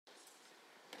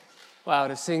Wow,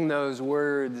 to sing those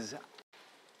words,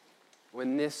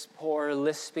 when this poor,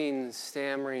 lisping,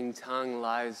 stammering tongue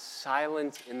lies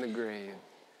silent in the grave,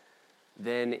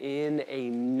 then in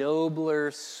a nobler,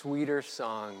 sweeter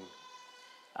song,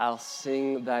 I'll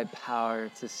sing thy power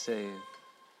to save.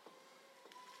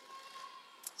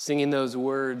 Singing those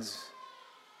words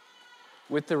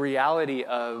with the reality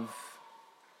of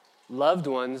loved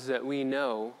ones that we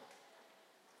know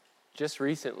just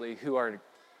recently who are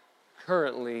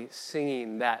currently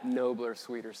singing that nobler,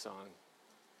 sweeter song.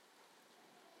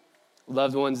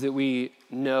 Loved ones that we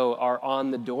know are on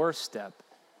the doorstep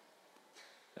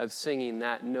of singing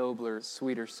that nobler,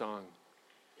 sweeter song.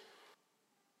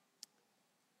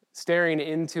 Staring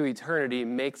into eternity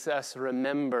makes us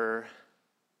remember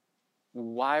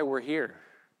why we're here.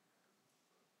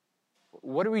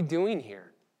 What are we doing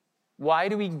here? Why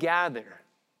do we gather?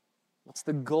 What's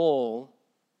the goal?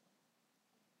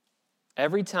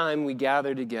 Every time we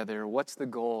gather together, what's the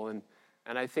goal? And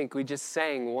I think we just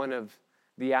sang one of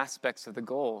the aspects of the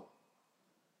goal,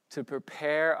 to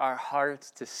prepare our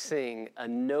hearts to sing a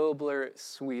nobler,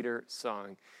 sweeter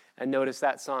song. And notice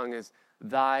that song is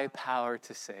Thy Power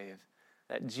to Save,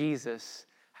 that Jesus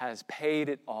has paid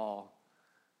it all,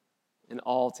 and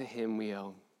all to him we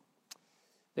owe.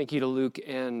 Thank you to Luke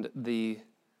and the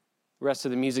rest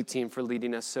of the music team for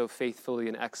leading us so faithfully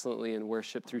and excellently in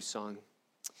worship through song.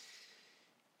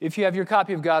 If you have your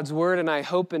copy of God's Word, and I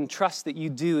hope and trust that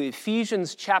you do,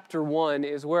 Ephesians chapter 1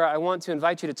 is where I want to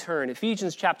invite you to turn.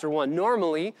 Ephesians chapter 1.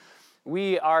 Normally,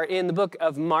 we are in the book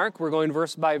of Mark. We're going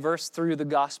verse by verse through the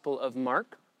Gospel of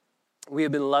Mark. We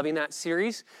have been loving that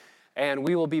series, and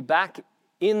we will be back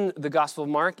in the Gospel of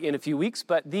Mark in a few weeks.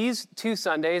 But these two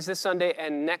Sundays, this Sunday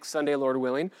and next Sunday, Lord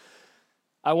willing,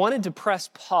 I wanted to press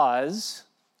pause.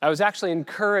 I was actually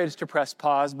encouraged to press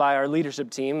pause by our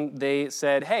leadership team. They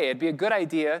said, hey, it'd be a good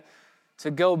idea to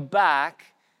go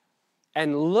back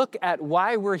and look at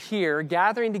why we're here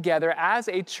gathering together as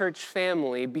a church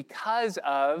family because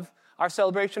of our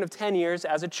celebration of 10 years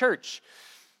as a church.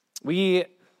 We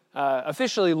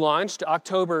officially launched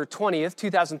October 20th,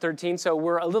 2013, so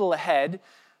we're a little ahead.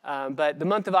 But the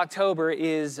month of October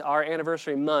is our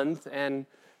anniversary month, and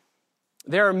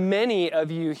there are many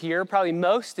of you here, probably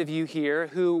most of you here,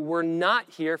 who were not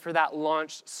here for that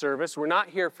launch service. We're not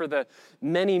here for the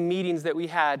many meetings that we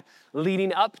had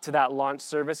leading up to that launch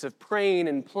service of praying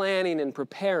and planning and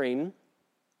preparing.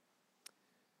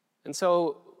 And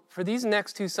so for these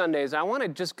next two Sundays, I want to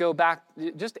just go back,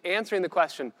 just answering the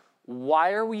question,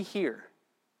 why are we here?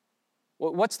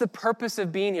 What's the purpose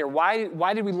of being here? Why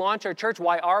did we launch our church?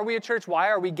 Why are we a church? Why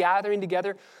are we gathering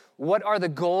together? What are the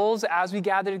goals as we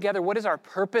gather together? What is our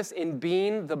purpose in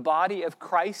being the body of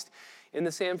Christ in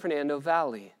the San Fernando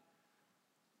Valley?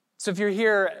 So if you're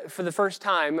here for the first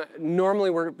time, normally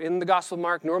we're in the Gospel of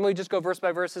Mark. Normally just go verse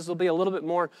by verse. This will be a little bit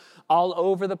more all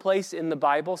over the place in the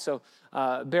Bible, so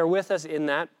bear with us in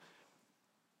that.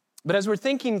 But as we're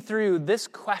thinking through this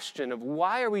question of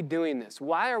why are we doing this?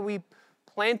 Why are we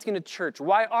planting a church?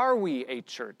 Why are we a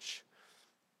church?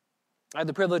 I had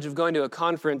the privilege of going to a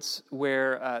conference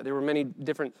where there were many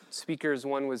different speakers.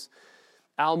 One was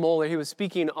Al Mohler. He was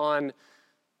speaking on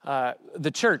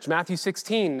the church, Matthew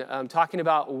 16, talking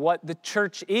about what the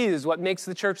church is, what makes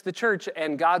the church,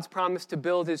 and God's promise to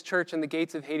build his church, and the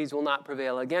gates of Hades will not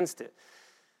prevail against it.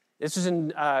 This was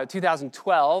in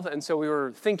 2012, and so we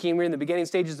were in the beginning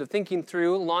stages of thinking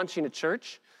through launching a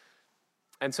church.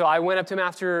 And so I went up to him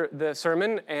after the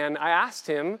sermon, and I asked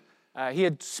him, he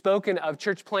had spoken of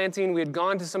church planting. We had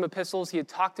gone to some epistles. He had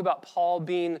talked about Paul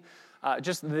being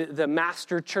just the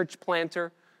master church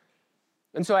planter.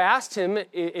 And so I asked him,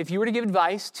 if you were to give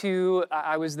advice to,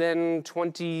 I was then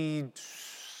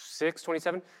 26,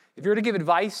 27. If you were to give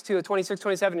advice to a 26,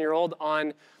 27-year-old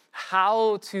on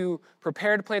how to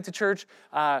prepare to plant a church,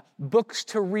 books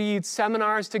to read,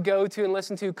 seminars to go to and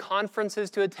listen to,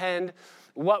 conferences to attend,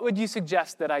 what would you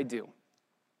suggest that I do?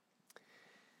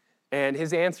 And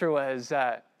his answer was,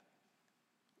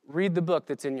 read the book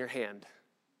that's in your hand.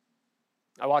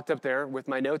 I walked up there with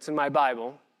my notes and my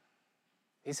Bible.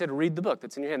 He said, read the book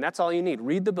that's in your hand. That's all you need.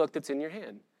 Read the book that's in your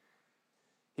hand.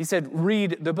 He said,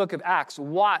 read the book of Acts.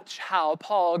 Watch how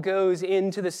Paul goes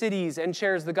into the cities and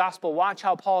shares the gospel. Watch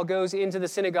how Paul goes into the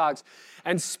synagogues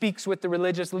and speaks with the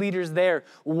religious leaders there.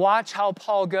 Watch how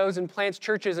Paul goes and plants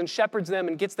churches and shepherds them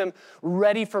and gets them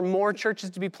ready for more churches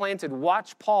to be planted.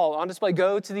 Watch Paul on display.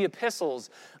 Go to the epistles.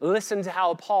 Listen to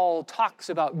how Paul talks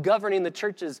about governing the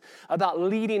churches, about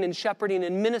leading and shepherding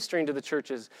and ministering to the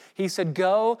churches. He said,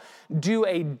 go do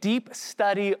a deep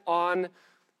study on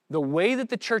the way that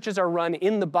the churches are run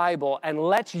in the Bible, and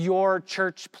let your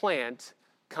church plant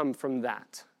come from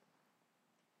that.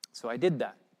 So I did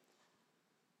that.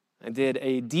 I did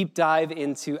a deep dive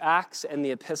into Acts and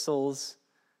the epistles,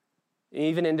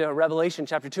 even into Revelation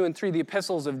chapter 2 and 3, the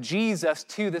epistles of Jesus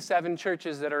to the 7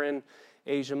 churches that are in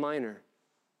Asia Minor.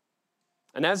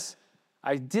 And as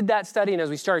I did that study, and as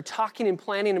we started talking and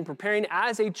planning and preparing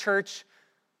as a church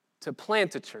to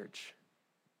plant a church,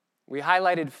 we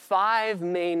highlighted 5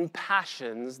 main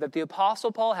passions that the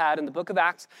Apostle Paul had in the book of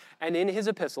Acts and in his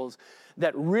epistles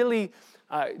that really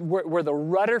were the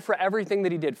rudder for everything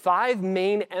that he did. 5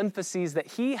 main emphases that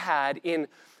he had in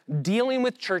dealing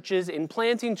with churches, in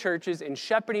planting churches, in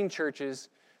shepherding churches,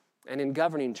 and in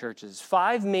governing churches.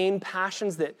 5 main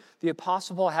passions that the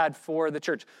Apostle Paul had for the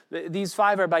church. These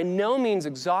 5 are by no means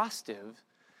exhaustive,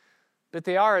 but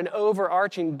they are an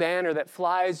overarching banner that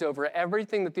flies over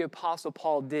everything that the Apostle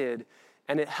Paul did,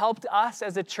 and it helped us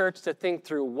as a church to think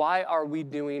through, why are we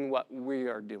doing what we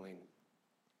are doing?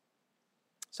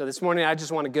 So this morning, I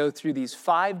just want to go through these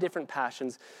 5 different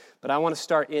passions, but I want to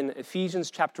start in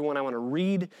Ephesians chapter 1. I want to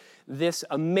read this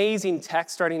amazing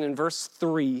text starting in verse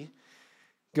 3,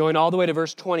 going all the way to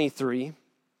verse 23,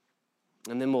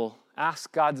 and then we'll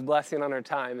ask God's blessing on our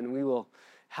time, and we will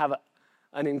have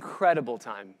an incredible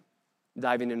time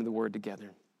diving into the Word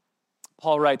together.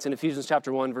 Paul writes in Ephesians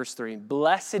chapter 1, verse 3,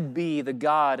 "Blessed be the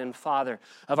God and Father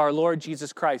of our Lord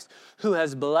Jesus Christ, who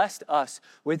has blessed us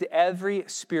with every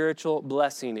spiritual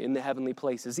blessing in the heavenly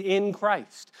places in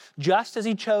Christ, just as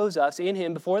he chose us in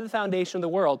him before the foundation of the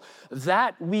world,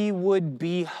 that we would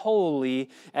be holy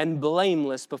and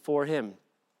blameless before him.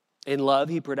 In love,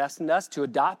 he predestined us to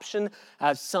adoption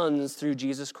as sons through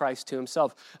Jesus Christ to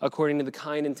himself, according to the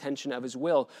kind intention of his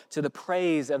will, to the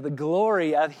praise of the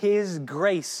glory of his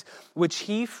grace, which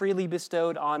he freely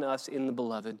bestowed on us in the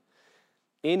beloved.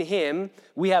 In him,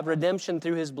 we have redemption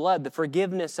through his blood, the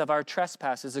forgiveness of our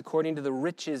trespasses, according to the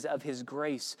riches of his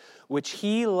grace, which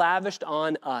he lavished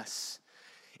on us.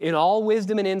 In all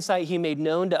wisdom and insight, he made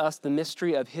known to us the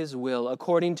mystery of his will,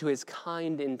 according to his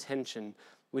kind intention,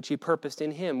 which he purposed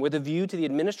in him, with a view to the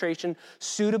administration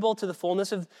suitable to the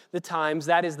fullness of the times,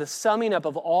 that is the summing up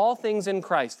of all things in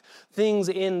Christ, things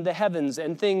in the heavens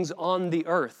and things on the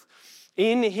earth.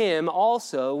 In him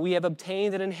also we have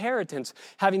obtained an inheritance,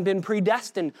 having been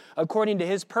predestined according to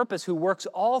his purpose, who works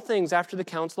all things after the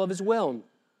counsel of his will,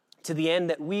 to the end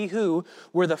that we who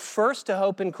were the first to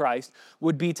hope in Christ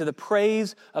would be to the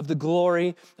praise of the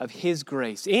glory of his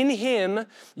grace. In him,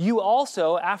 you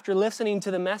also, after listening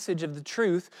to the message of the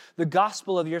truth, the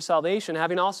gospel of your salvation,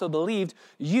 having also believed,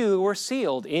 you were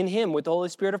sealed in him with the Holy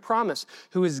Spirit of promise,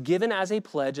 who is given as a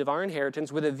pledge of our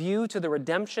inheritance with a view to the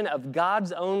redemption of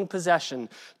God's own possession,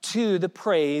 to the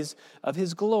praise of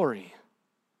his glory.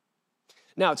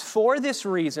 Now, it's for this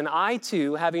reason, I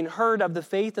too, having heard of the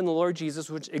faith in the Lord Jesus,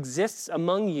 which exists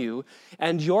among you,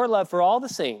 and your love for all the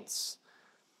saints,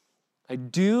 I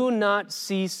do not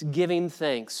cease giving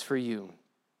thanks for you,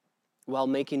 while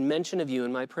making mention of you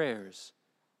in my prayers,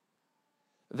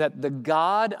 that the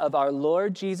God of our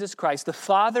Lord Jesus Christ, the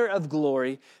Father of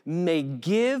glory, may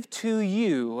give to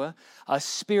you a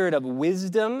spirit of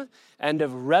wisdom and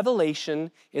of revelation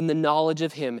in the knowledge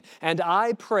of him. And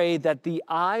I pray that the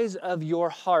eyes of your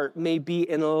heart may be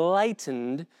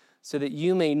enlightened so that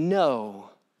you may know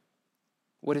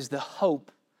what is the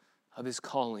hope of his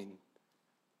calling.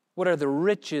 What are the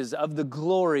riches of the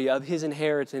glory of his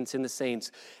inheritance in the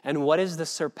saints? And what is the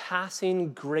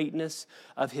surpassing greatness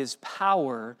of his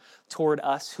power toward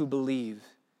us who believe?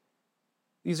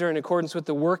 These are in accordance with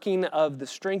the working of the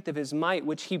strength of his might,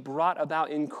 which he brought about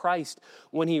in Christ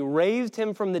when he raised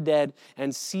him from the dead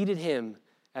and seated him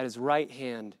at his right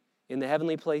hand in the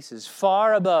heavenly places,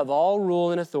 far above all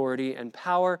rule and authority and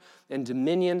power and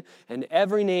dominion and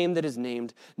every name that is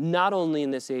named, not only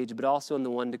in this age, but also in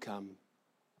the one to come.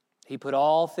 He put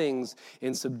all things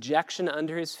in subjection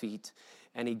under his feet,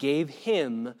 and he gave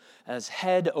him as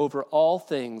head over all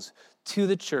things to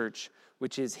the church,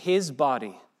 which is his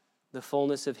body, the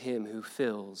fullness of him who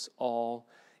fills all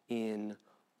in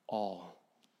all.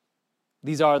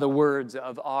 These are the words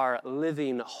of our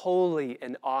living, holy,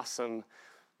 and awesome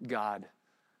God.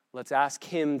 Let's ask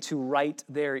him to write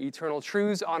their eternal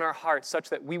truths on our hearts such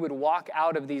that we would walk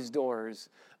out of these doors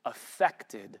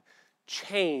affected,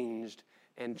 changed,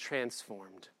 and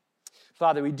transformed.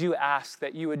 Father, we do ask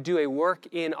that you would do a work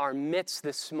in our midst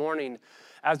this morning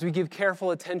as we give careful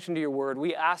attention to your word.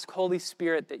 We ask, Holy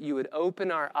Spirit, that you would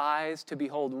open our eyes to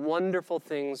behold wonderful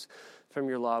things from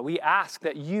your law. We ask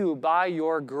that you, by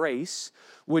your grace,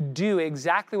 would do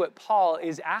exactly what Paul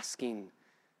is asking,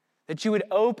 that you would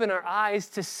open our eyes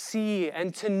to see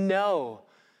and to know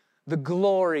the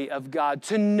glory of God,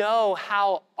 to know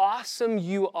how awesome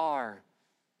you are,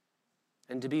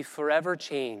 and to be forever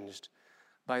changed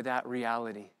by that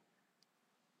reality.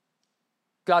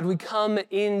 God, we come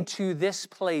into this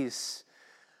place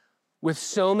with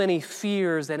so many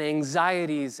fears and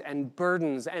anxieties and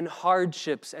burdens and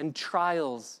hardships and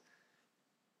trials.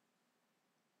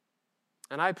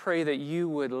 And I pray that you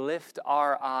would lift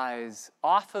our eyes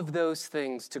off of those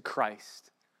things to Christ.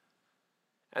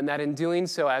 And that in doing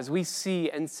so, as we see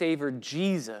and savor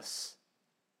Jesus,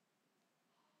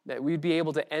 that we'd be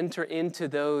able to enter into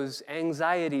those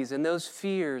anxieties and those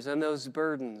fears and those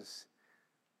burdens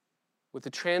with a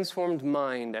transformed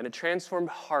mind and a transformed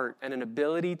heart and an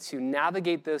ability to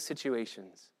navigate those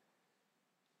situations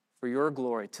for your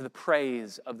glory, to the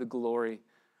praise of the glory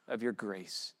of your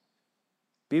grace.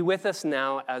 Be with us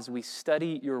now as we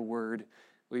study your word.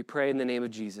 We pray in the name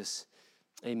of Jesus.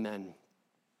 Amen.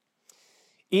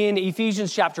 In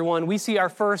Ephesians chapter 1, we see our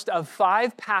first of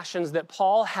 5 passions that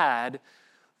Paul had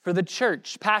for the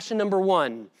church. Passion number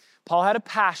 1, Paul had a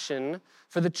passion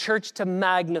for the church to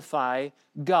magnify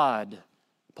God.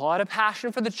 Paul had a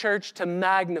passion for the church to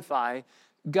magnify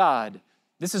God.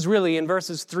 This is really in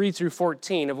verses 3 through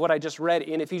 14 of what I just read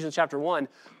in Ephesians chapter 1.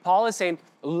 Paul is saying,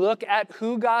 look at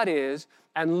who God is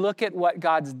and look at what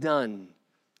God's done.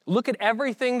 Look at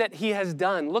everything that he has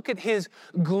done. Look at his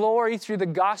glory through the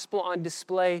gospel on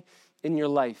display in your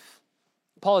life.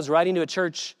 Paul is writing to a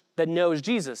church that knows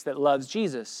Jesus, that loves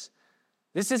Jesus.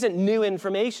 This isn't new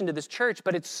information to this church,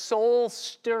 but it's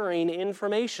soul-stirring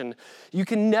information. You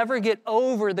can never get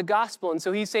over the gospel. And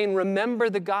so he's saying, remember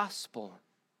the gospel.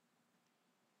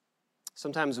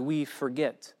 Sometimes we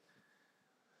forget.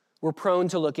 We're prone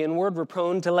to look inward. We're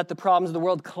prone to let the problems of the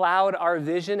world cloud our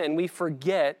vision, and we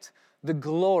forget the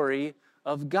glory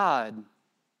of God.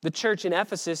 The church in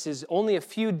Ephesus is only a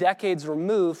few decades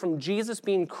removed from Jesus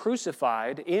being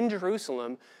crucified in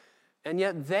Jerusalem, and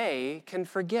yet they can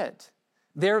forget.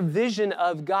 Their vision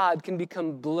of God can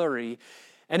become blurry.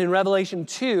 And in Revelation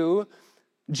 2,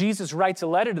 Jesus writes a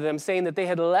letter to them saying that they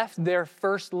had left their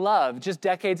first love. Just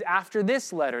decades after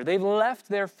this letter, they've left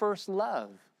their first love.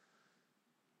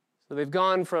 So they've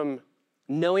gone from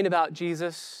knowing about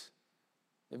Jesus,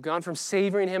 they've gone from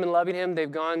savoring him and loving him, they've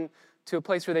gone to a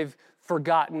place where they've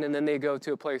forgotten, and then they go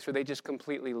to a place where they just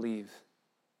completely leave.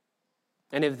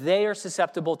 And if they are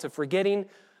susceptible to forgetting,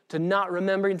 to not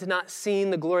remembering, to not seeing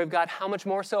the glory of God, how much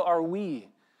more so are we?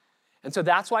 And so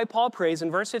that's why Paul prays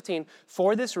in verse 15,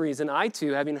 for this reason, I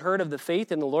too, having heard of the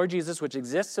faith in the Lord Jesus which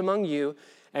exists among you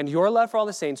and your love for all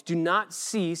the saints, do not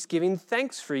cease giving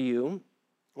thanks for you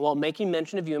while making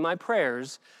mention of you in my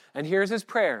prayers. And here's his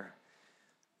prayer,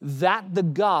 that the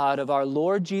God of our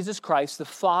Lord Jesus Christ, the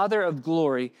Father of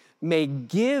glory, may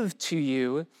give to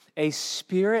you a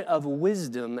spirit of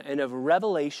wisdom and of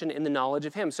revelation in the knowledge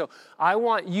of him. So I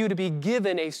want you to be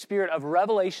given a spirit of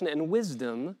revelation and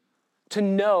wisdom to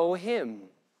know him.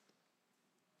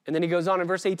 And then he goes on in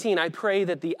verse 18, I pray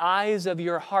that the eyes of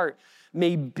your heart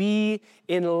may be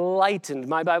enlightened.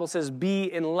 My Bible says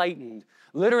be enlightened.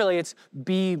 Literally, it's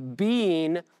be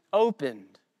being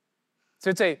opened. So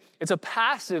it's a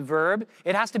passive verb.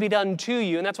 It has to be done to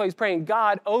you, and that's why he's praying,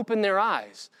 God, open their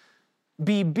eyes.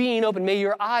 Be being open. May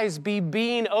your eyes be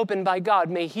being opened by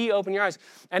God. May he open your eyes.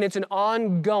 And it's an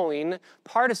ongoing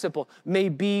participle. May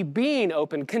be being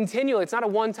open continually. It's not a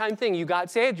one-time thing. You got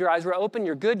saved, your eyes were open,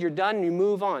 you're good, you're done, and you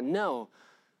move on. No,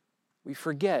 we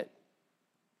forget.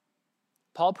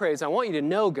 Paul prays, I want you to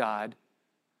know God,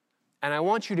 and I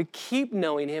want you to keep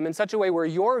knowing him in such a way where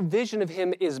your vision of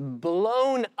him is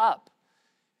blown up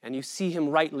and you see him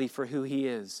rightly for who he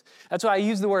is. That's why I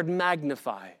use the word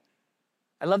magnify.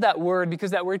 I love that word because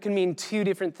that word can mean 2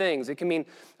 different things. It can mean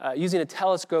using a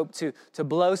telescope to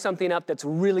blow something up that's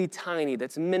really tiny,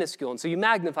 that's minuscule. And so you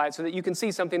magnify it so that you can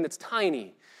see something that's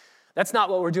tiny. That's not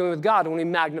what we're doing with God when we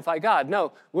magnify God.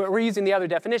 No, we're using the other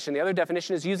definition. The other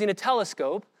definition is using a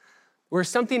telescope where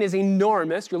something is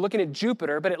enormous. You're looking at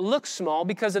Jupiter, but it looks small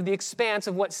because of the expanse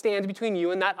of what stands between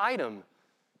you and that item.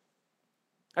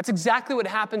 That's exactly what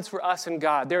happens for us and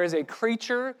God. There is a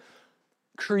creator,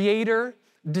 creator,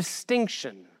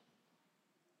 distinction.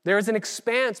 There is an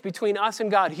expanse between us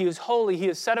and God. He is holy, he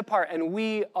is set apart, and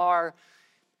we are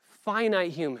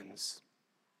finite humans.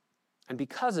 And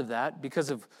because of that, because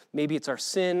of maybe it's our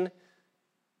sin,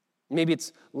 maybe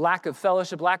it's lack of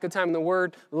fellowship, lack of time in the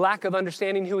Word, lack of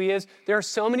understanding who he is, there are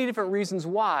so many different reasons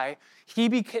why he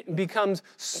becomes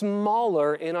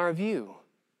smaller in our view.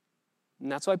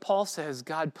 And that's why Paul says,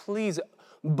 God, please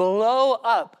blow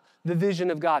up the vision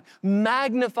of God.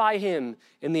 Magnify him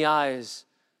in the eyes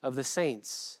of the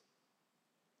saints.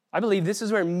 I believe this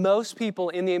is where most people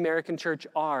in the American church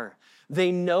are.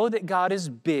 They know that God is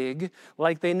big,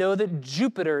 like they know that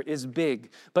Jupiter is big.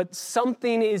 But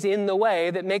something is in the way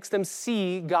that makes them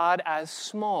see God as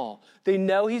small. They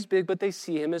know he's big, but they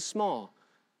see him as small.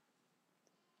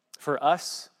 For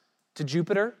us to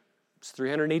Jupiter, it's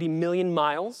 380 million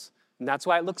miles, and that's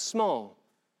why it looks small.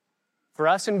 For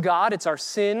us and God, it's our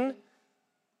sin.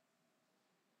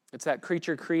 It's that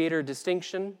creature-creator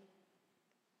distinction.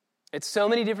 It's so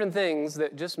many different things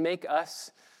that just make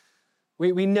us,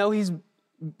 we know he's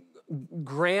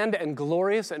grand and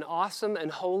glorious and awesome and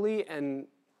holy, and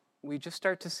we just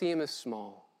start to see him as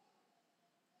small.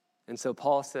 And so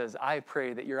Paul says, I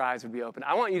pray that your eyes would be open.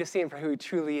 I want you to see him for who he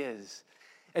truly is.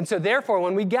 And so therefore,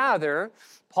 when we gather,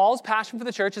 Paul's passion for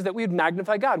the church is that we would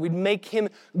magnify God. We'd make him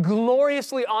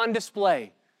gloriously on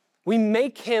display. We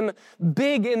make him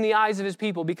big in the eyes of his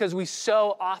people because we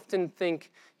so often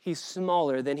think he's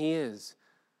smaller than he is.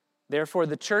 Therefore,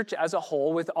 the church as a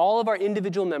whole, with all of our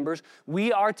individual members,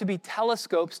 we are to be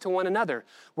telescopes to one another.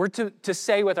 We're to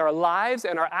say with our lives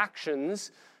and our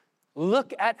actions,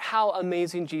 look at how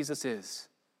amazing Jesus is.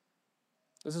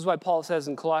 This is why Paul says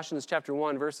in Colossians chapter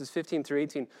 1, verses 15 through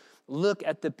 18, look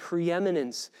at the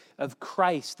preeminence of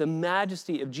Christ, the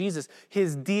majesty of Jesus,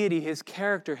 his deity, his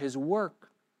character, his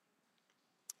work.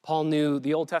 Paul knew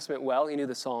the Old Testament well. He knew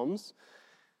the Psalms.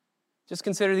 Just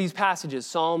consider these passages.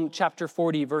 Psalm chapter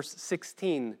 40, verse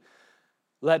 16.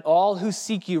 Let all who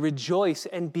seek you rejoice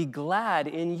and be glad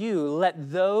in you.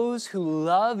 Let those who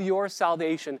love your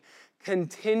salvation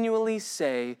continually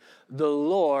say, the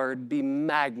Lord be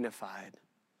magnified.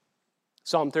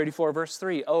 Psalm 34, verse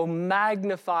 3. Oh,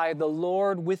 magnify the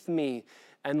Lord with me,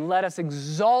 and let us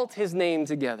exalt his name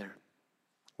together.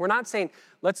 We're not saying,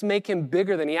 let's make him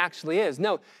bigger than he actually is.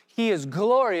 No, he is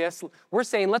glorious. We're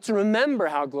saying, let's remember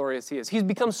how glorious he is. He's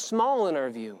become small in our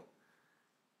view.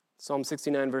 Psalm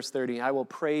 69, verse 30, I will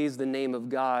praise the name of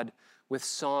God with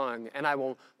song, and I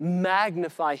will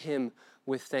magnify him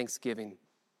with thanksgiving.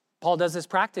 Paul does this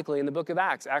practically in the book of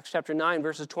Acts, Acts chapter 9,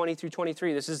 verses 20 through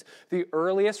 23. This is the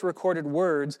earliest recorded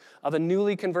words of a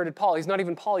newly converted Paul. He's not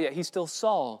even Paul yet. He's still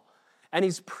Saul. And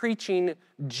he's preaching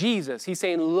Jesus. He's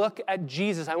saying, look at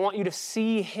Jesus. I want you to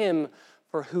see him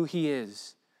for who he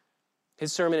is.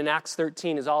 His sermon in Acts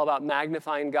 13 is all about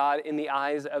magnifying God in the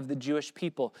eyes of the Jewish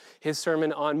people. His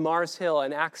sermon on Mars Hill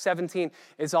in Acts 17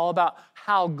 is all about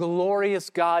how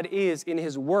glorious God is in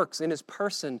his works, in his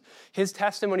person. His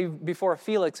testimony before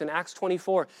Felix in Acts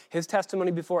 24, his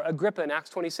testimony before Agrippa in Acts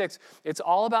 26, it's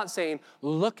all about saying,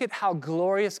 look at how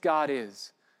glorious God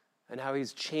is and how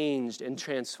he's changed and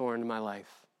transformed my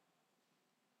life.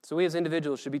 So we as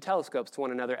individuals should be telescopes to one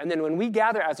another. And then when we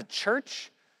gather as a church,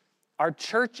 our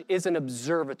church is an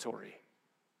observatory.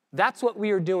 That's what we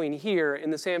are doing here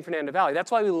in the San Fernando Valley. That's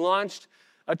why we launched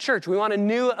a church. We want a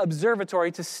new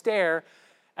observatory to stare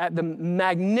at the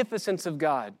magnificence of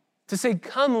God, to say,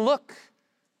 come look,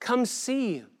 come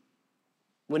see.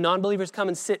 When non-believers come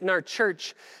and sit in our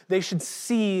church, they should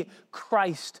see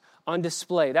Christ on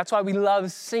display. That's why we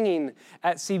love singing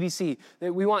at CBC.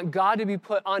 That we want God to be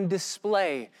put on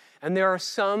display. And there are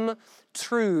some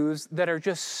truths that are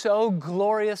just so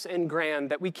glorious and grand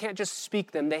that we can't just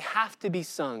speak them. They have to be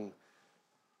sung.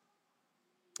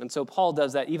 And so Paul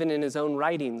does that even in his own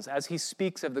writings. As he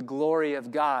speaks of the glory of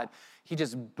God, he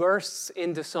just bursts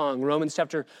into song. Romans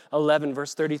chapter 11,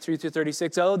 verse 33 through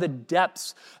 36. Oh, the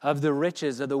depths of the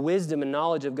riches of the wisdom and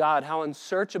knowledge of God. How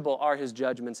unsearchable are his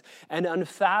judgments and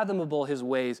unfathomable his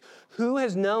ways. Who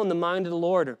has known the mind of the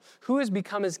Lord? Or who has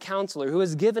become his counselor? Who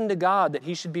has given to God that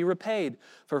he should be repaid?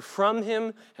 For from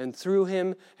him and through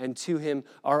him and to him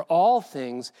are all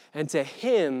things, and to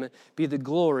him be the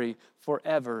glory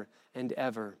forever and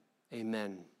ever.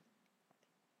 Amen.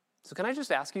 So can I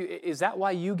just ask you, is that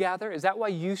why you gather? Is that why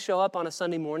you show up on a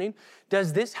Sunday morning?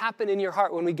 Does this happen in your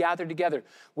heart when we gather together,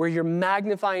 where you're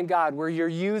magnifying God, where you're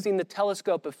using the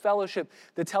telescope of fellowship,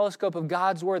 the telescope of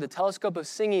God's word, the telescope of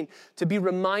singing, to be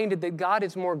reminded that God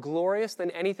is more glorious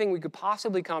than anything we could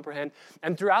possibly comprehend,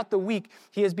 and throughout the week,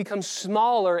 he has become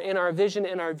smaller in our vision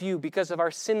and our view because of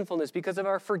our sinfulness, because of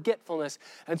our forgetfulness,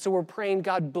 and so we're praying,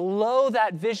 God, blow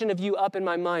that vision of you up in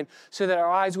my mind so that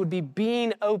our eyes would be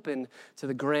being opened to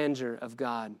the grandeur of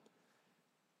God.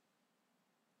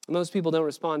 Most people don't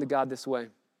respond to God this way.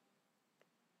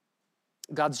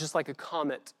 God's just like a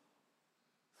comet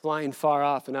flying far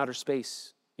off in outer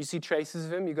space. You see traces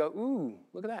of him, you go, ooh,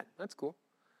 look at that, that's cool.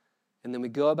 And then we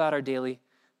go about our daily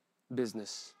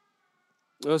business.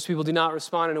 Most people do not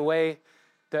respond in a way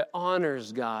that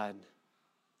honors God.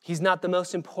 He's not the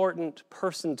most important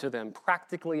person to them,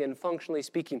 practically and functionally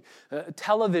speaking.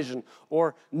 Television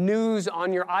or news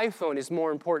on your iPhone is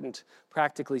more important,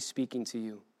 practically speaking, to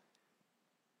you.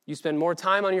 You spend more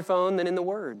time on your phone than in the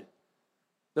Word.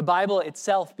 The Bible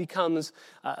itself becomes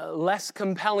less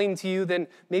compelling to you than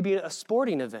maybe a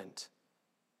sporting event.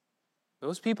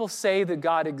 Those people say that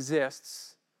God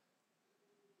exists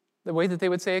the way that they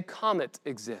would say a comet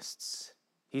exists.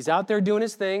 He's out there doing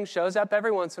his thing, shows up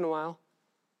every once in a while.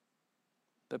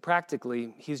 But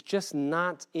practically, he's just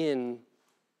not in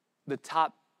the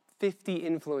top 50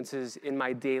 influences in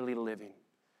my daily living.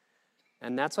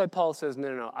 And that's why Paul says,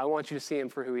 no, I want you to see him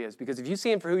for who he is. Because if you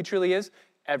see him for who he truly is,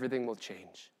 everything will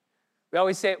change. We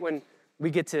always say it when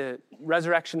we get to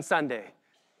Resurrection Sunday.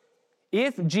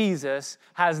 If Jesus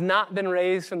has not been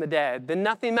raised from the dead, then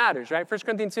nothing matters, right? 1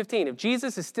 Corinthians 15, if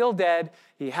Jesus is still dead,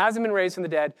 he hasn't been raised from the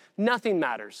dead, nothing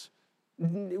matters.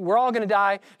 We're all going to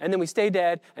die, and then we stay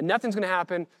dead, and nothing's going to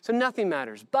happen, so nothing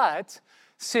matters. But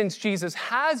since Jesus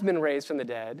has been raised from the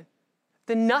dead,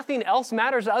 then nothing else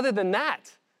matters other than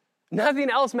that. Nothing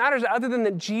else matters other than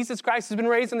that Jesus Christ has been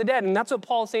raised from the dead, and that's what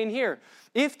Paul's saying here.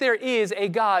 If there is a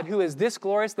God who is this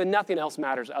glorious, then nothing else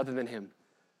matters other than him.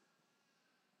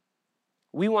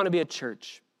 We want to be a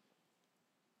church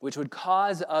which would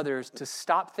cause others to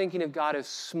stop thinking of God as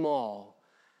small,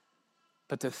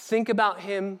 but to think about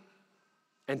him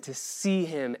and to see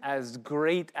him as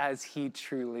great as he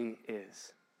truly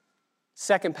is.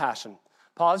 Second passion.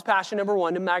 Paul has passion number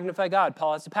 1, to magnify God.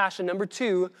 Paul has passion number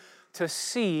 2, to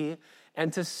see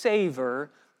and to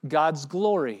savor God's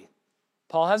glory.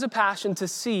 Paul has a passion to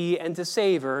see and to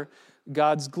savor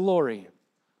God's glory.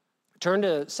 Turn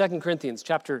to 2 Corinthians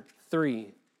chapter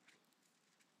 3.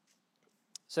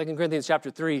 2 Corinthians chapter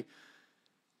 3.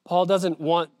 Paul doesn't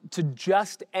want to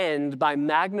just end by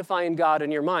magnifying God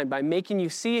in your mind, by making you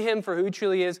see him for who he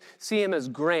truly is, see him as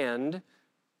grand.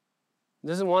 He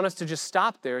doesn't want us to just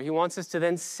stop there. He wants us to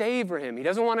then savor him. He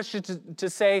doesn't want us to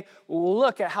say, well,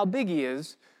 look at how big he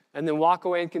is, and then walk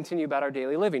away and continue about our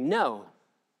daily living. No,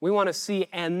 we want to see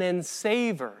and then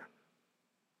savor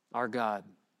our God.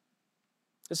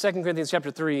 2 Corinthians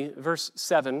chapter 3, verse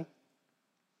 7.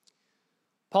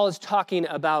 Paul is talking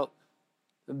about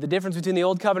the difference between the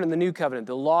old covenant and the new covenant,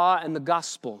 the law and the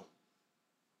gospel.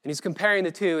 And he's comparing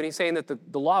the two, and he's saying that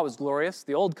the law was glorious,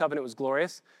 the old covenant was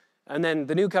glorious, and then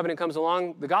the new covenant comes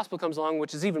along, the gospel comes along,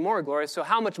 which is even more glorious. So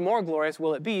how much more glorious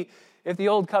will it be if the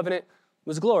old covenant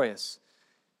was glorious?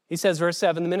 He says, verse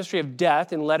 7, the ministry of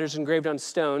death in letters engraved on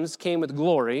stones came with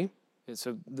glory.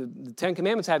 So the Ten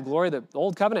Commandments had glory, the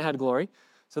old covenant had glory.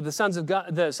 So the sons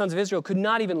of Israel could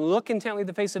not even look intently at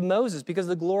the face of Moses because of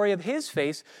the glory of his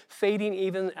face fading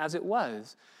even as it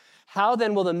was. How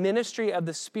then will the ministry of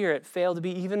the Spirit fail to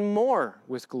be even more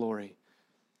with glory?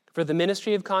 For the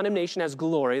ministry of condemnation has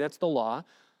glory, that's the law.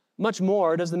 Much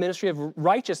more does the ministry of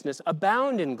righteousness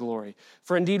abound in glory.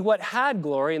 For indeed what had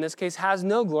glory, in this case, has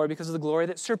no glory because of the glory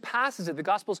that surpasses it. The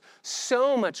gospel's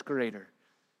so much greater.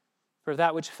 For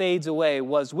that which fades away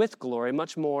was with glory,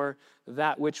 much more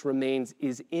that which remains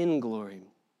is in glory.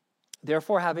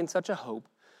 Therefore, having such a hope,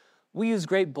 we use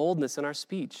great boldness in our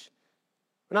speech.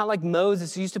 We're not like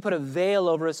Moses, who used to put a veil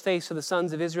over his face so the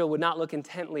sons of Israel would not look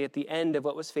intently at the end of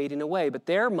what was fading away. But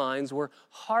their minds were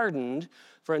hardened,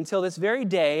 for until this very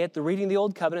day, at the reading of the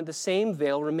Old Covenant, the same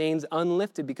veil remains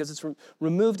unlifted because it's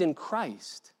removed in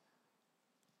Christ.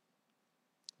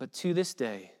 But to this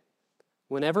day,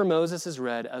 whenever Moses is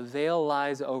read, a veil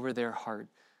lies over their heart.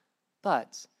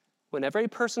 But whenever a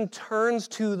person turns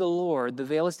to the Lord, the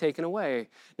veil is taken away.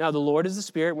 Now, the Lord is the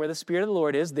Spirit, and where the Spirit of the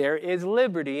Lord is, there is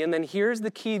liberty. And then here's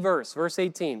the key verse, verse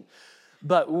 18.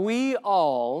 But we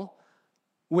all,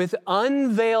 with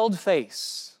unveiled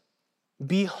face,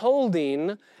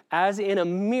 beholding as in a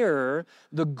mirror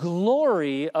the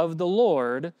glory of the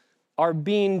Lord, are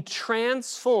being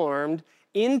transformed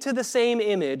into the same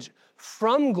image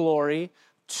from glory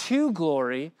to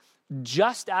glory,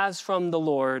 just as from the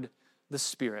Lord, the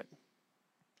Spirit.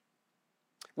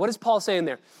 What is Paul saying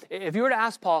there? If you were to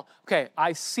ask Paul, okay,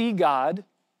 I see God,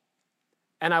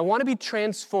 and I want to be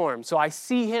transformed. So I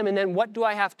see him, and then what do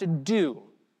I have to do?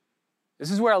 This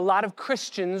is where a lot of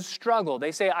Christians struggle.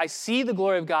 They say, I see the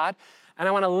glory of God, and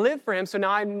I want to live for him, so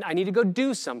now I need to go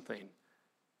do something.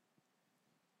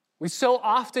 We so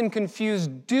often confuse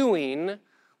doing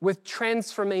with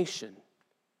transformation.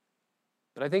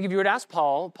 But I think if you were to ask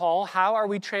Paul, how are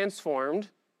we transformed?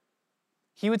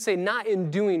 He would say, not in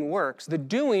doing works. The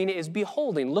doing is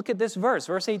beholding. Look at this verse,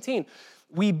 verse 18.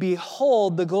 We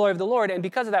behold the glory of the Lord, and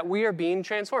because of that, we are being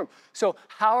transformed. So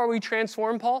how are we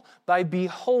transformed, Paul? By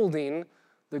beholding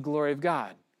the glory of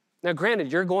God. Now,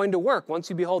 granted, you're going to work once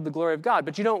you behold the glory of God,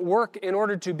 but you don't work in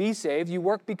order to be saved. You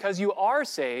work because you are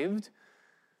saved.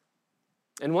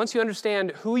 And once you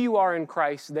understand who you are in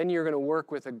Christ, then you're going to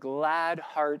work with a glad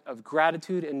heart of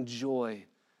gratitude and joy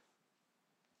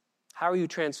How are you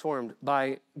transformed?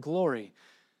 By glory.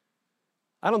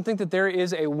 I don't think that there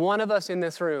is a one of us in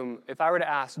this room, if I were to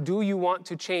ask, do you want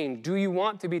to change? Do you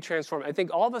want to be transformed? I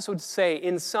think all of us would say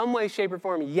in some way, shape, or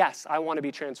form, yes, I want to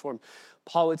be transformed.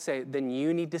 Paul would say, then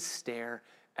you need to stare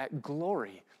at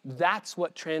glory. That's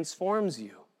what transforms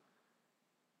you.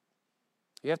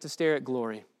 You have to stare at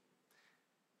glory.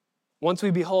 Once we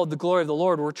behold the glory of the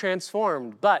Lord, we're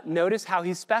transformed. But notice how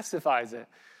he specifies it.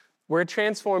 We're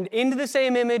transformed into the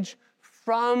same image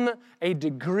from a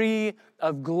degree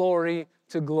of glory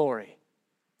to glory.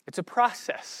 It's a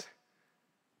process.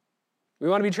 We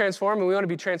want to be transformed, and we want to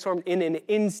be transformed in an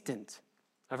instant.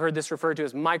 I've heard this referred to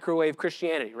as microwave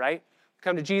Christianity, right?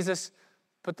 Come to Jesus,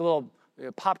 put the little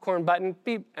popcorn button,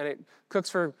 beep, and it cooks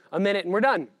for a minute, and we're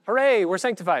done. Hooray, we're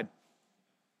sanctified.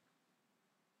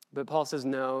 But Paul says,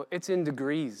 no, it's in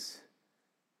degrees.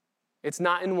 It's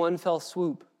not in one fell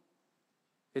swoop.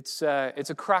 It's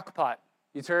a crock pot.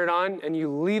 You turn it on and you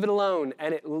leave it alone,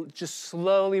 and it just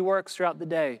slowly works throughout the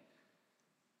day.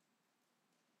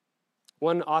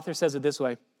 One author says it this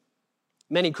way: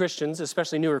 many Christians,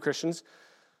 especially newer Christians,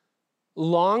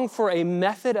 long for a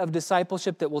method of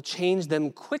discipleship that will change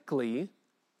them quickly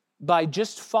by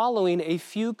just following a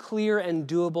few clear and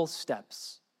doable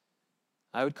steps.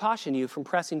 I would caution you from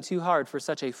pressing too hard for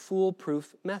such a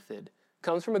foolproof method.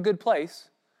 Comes from a good place,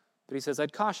 but he says,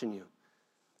 I'd caution you.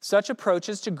 Such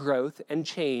approaches to growth and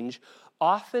change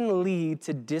often lead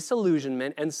to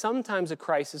disillusionment and sometimes a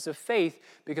crisis of faith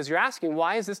because you're asking,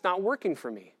 why is this not working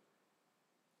for me?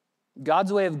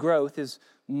 God's way of growth is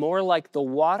more like the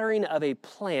watering of a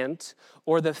plant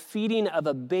or the feeding of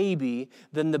a baby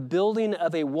than the building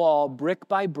of a wall brick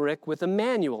by brick with a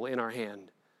manual in our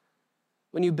hand.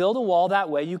 When you build a wall that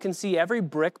way, you can see every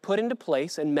brick put into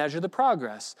place and measure the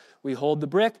progress. We hold the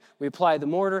brick, we apply the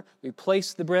mortar, we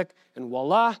place the brick, and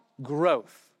voila,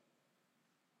 growth.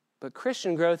 But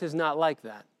Christian growth is not like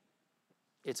that.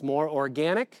 It's more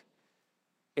organic,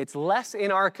 it's less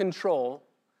in our control,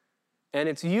 and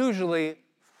it's usually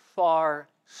far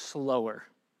slower.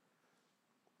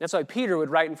 That's why Peter would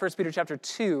write in 1 Peter chapter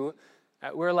 2,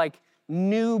 we're like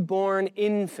newborn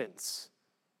infants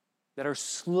that are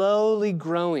slowly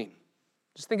growing.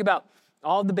 Just think about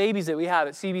all the babies that we have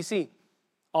at CBC,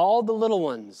 all the little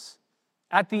ones.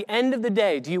 At the end of the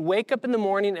day, do you wake up in the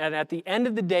morning and at the end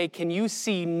of the day, can you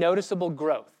see noticeable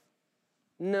growth?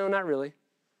 No, not really.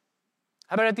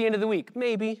 How about at the end of the week?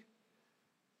 Maybe.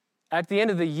 At the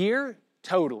end of the year?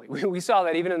 Totally. We saw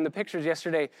that even in the pictures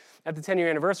yesterday at the 10-year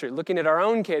anniversary, looking at our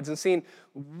own kids and seeing,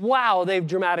 wow, they've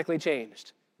dramatically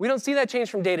changed. We don't see that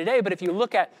change from day to day, but if you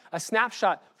look at a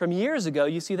snapshot from years ago,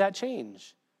 you see that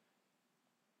change.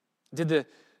 Did the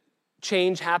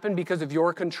change happen because of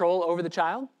your control over the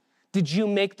child? Did you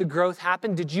make the growth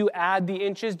happen? Did you add the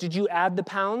inches? Did you add the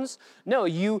pounds? No,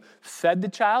 you fed the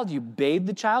child, you bathed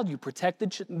the child, you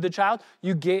protected the child,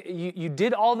 you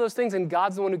did all those things, and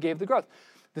God's the one who gave the growth.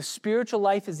 The spiritual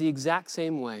life is the exact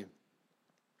same way.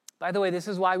 By the way, this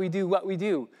is why we do what we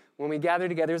do when we gather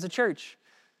together as a church.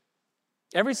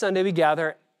 Every Sunday we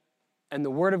gather and the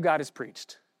Word of God is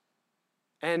preached.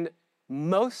 And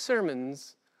most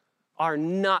sermons are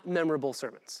not memorable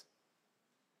sermons.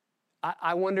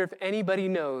 I wonder if anybody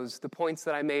knows the points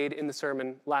that I made in the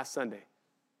sermon last Sunday.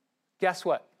 Guess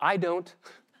what? I don't.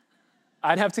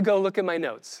 I'd have to go look at my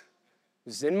notes. It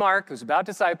was in Mark. It was about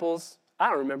disciples. I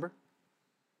don't remember.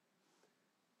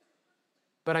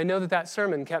 But I know that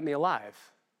sermon kept me alive.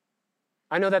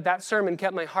 I know that sermon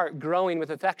kept my heart growing with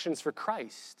affections for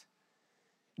Christ.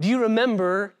 Do you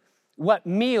remember what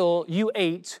meal you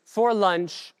ate for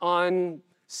lunch on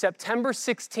September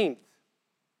 16th?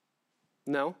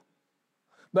 No.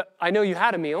 But I know you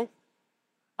had a meal.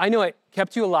 I know it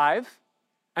kept you alive.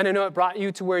 And I know it brought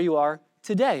you to where you are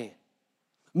today.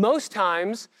 Most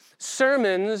times,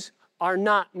 sermons are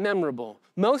not memorable.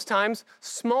 Most times,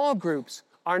 small groups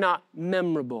are not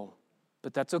memorable.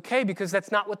 But that's okay because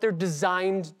that's not what they're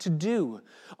designed to do.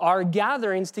 Our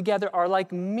gatherings together are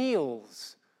like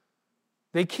meals.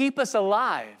 They keep us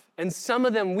alive, and some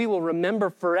of them we will remember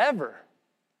forever.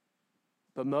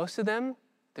 But most of them,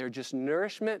 they're just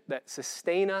nourishment that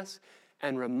sustain us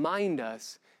and remind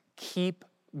us, keep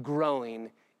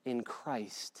growing in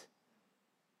Christ.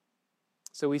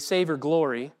 So we savor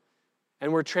glory,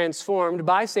 and we're transformed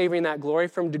by savoring that glory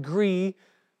from degree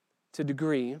to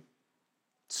degree,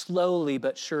 slowly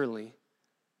but surely.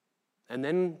 And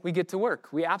then we get to work.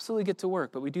 We absolutely get to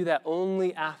work, but we do that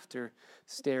only after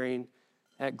staring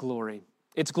at glory.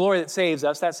 It's glory that saves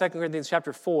us. That's 2 Corinthians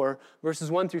chapter 4, verses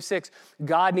 1 through 6.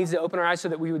 God needs to open our eyes so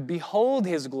that we would behold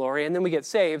his glory, and then we get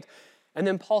saved. And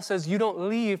then Paul says, you don't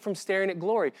leave from staring at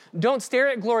glory. Don't stare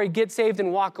at glory, get saved,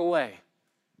 and walk away.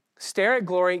 Stare at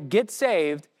glory, get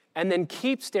saved, and then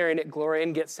keep staring at glory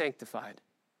and get sanctified.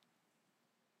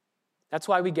 That's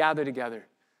why we gather together.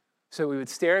 So we would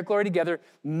stare at glory together,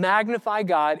 magnify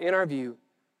God in our view,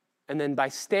 and then by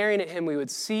staring at him, we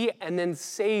would see and then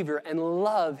savor and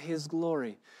love his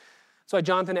glory. That's why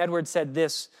Jonathan Edwards said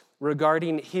this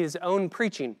regarding his own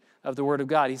preaching of the Word of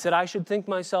God. He said, I should think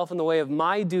myself in the way of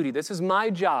my duty. This is my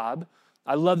job.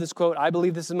 I love this quote. I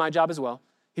believe this is my job as well.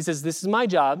 He says, this is my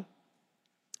job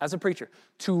as a preacher,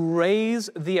 to raise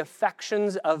the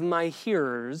affections of my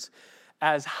hearers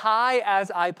as high as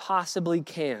I possibly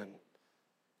can,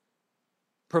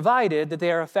 provided that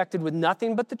they are affected with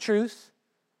nothing but the truth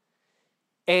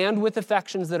and with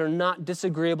affections that are not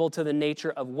disagreeable to the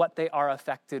nature of what they are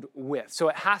affected with. So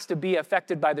it has to be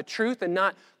affected by the truth and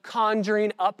not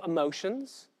conjuring up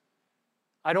emotions.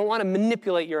 I don't want to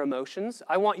manipulate your emotions.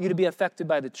 I want you to be affected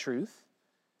by the truth.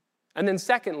 And then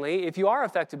secondly, if you are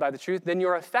affected by the truth, then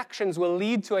your affections will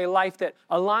lead to a life that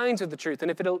aligns with the truth. And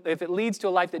if it leads to a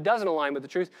life that doesn't align with the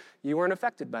truth, you weren't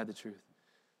affected by the truth.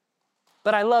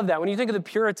 But I love that. When you think of the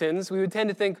Puritans, we would tend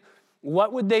to think,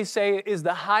 what would they say is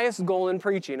the highest goal in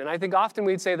preaching? And I think often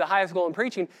we'd say the highest goal in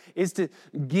preaching is to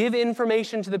give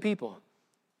information to the people.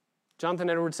 Jonathan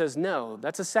Edwards says, no,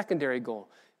 that's a secondary goal.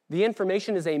 The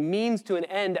information is a means to an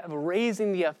end of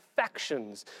raising the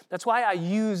affections. That's why I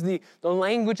use the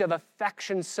language of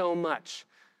affection so much.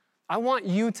 I want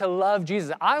you to love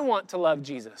Jesus. I want to love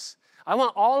Jesus. I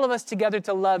want all of us together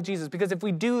to love Jesus, because if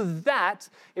we do that,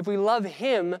 if we love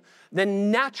him, then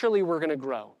naturally we're going to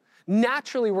grow.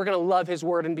 Naturally, we're going to love his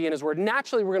word and be in his word.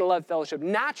 Naturally, we're going to love fellowship.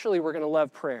 Naturally, we're going to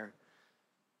love prayer.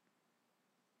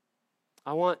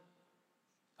 I want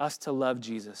us to love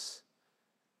Jesus.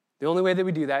 The only way that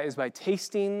we do that is by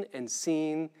tasting and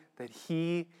seeing that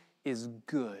he is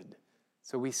good.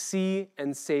 So we see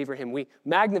and savor him. We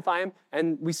magnify him,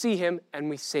 and we see him, and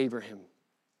we savor him.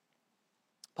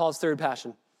 Paul's third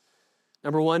passion.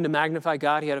 Number one, to magnify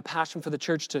God. He had a passion for the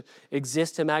church to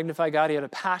exist, to magnify God. He had a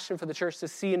passion for the church to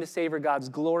see and to savor God's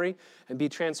glory and be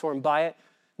transformed by it.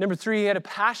 Number three, he had a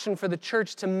passion for the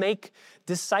church to make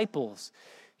disciples.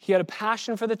 He had a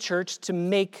passion for the church to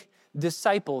make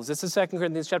disciples. This is 2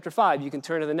 Corinthians chapter 5. You can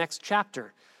turn to the next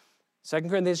chapter. 2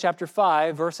 Corinthians chapter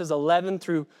 5, verses 11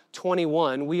 through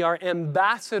 21. We are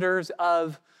ambassadors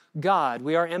of God.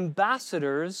 We are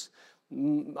ambassadors.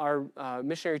 Our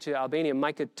missionary to Albania,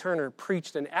 Micah Turner,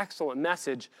 preached an excellent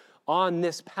message on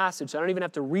this passage. So I don't even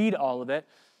have to read all of it.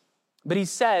 But he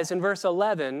says in verse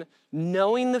 11,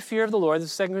 knowing the fear of the Lord,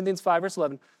 this is 2 Corinthians 5, verse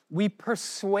 11, we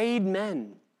persuade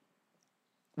men.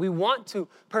 We want to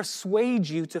persuade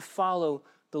you to follow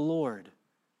the Lord.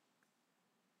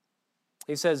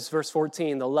 He says, verse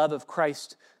 14, the love of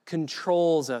Christ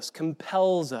controls us,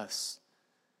 compels us.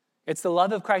 It's the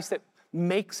love of Christ that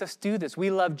makes us do this. We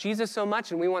love Jesus so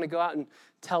much, and we want to go out and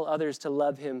tell others to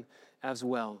love him as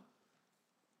well.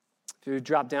 If you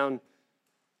drop down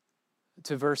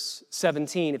to verse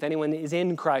 17, if anyone is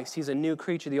in Christ, he's a new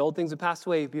creature. The old things have passed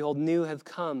away. Behold, new have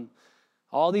come.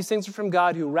 All these things are from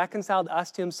God, who reconciled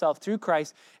us to himself through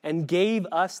Christ and gave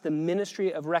us the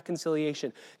ministry of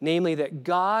reconciliation. Namely, that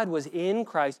God was in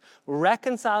Christ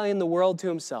reconciling the world to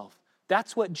himself.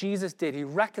 That's what Jesus did. He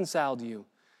reconciled you.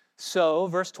 So,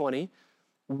 verse 20,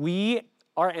 we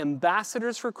are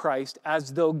ambassadors for Christ,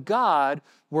 as though God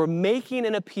were making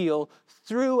an appeal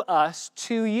through us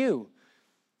to you.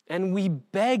 And we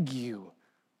beg you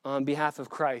on behalf of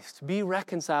Christ, be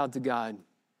reconciled to God.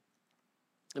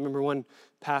 I remember one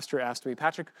pastor asked me,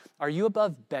 Patrick, are you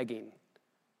above begging?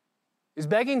 Is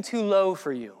begging too low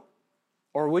for you?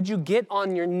 Or would you get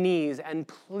on your knees and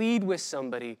plead with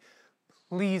somebody,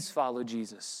 please follow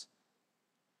Jesus?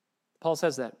 Paul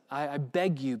says that. I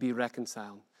beg you, be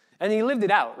reconciled. And he lived it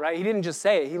out, right? He didn't just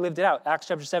say it, he lived it out. Acts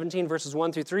chapter 17, verses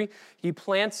 1 through 3. He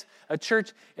plants a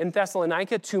church in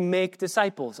Thessalonica to make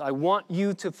disciples. I want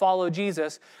you to follow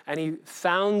Jesus. And he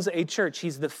founds a church.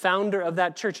 He's the founder of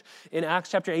that church. In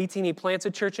Acts chapter 18, he plants a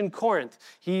church in Corinth.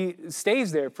 He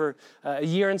stays there for a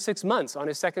year and 6 months on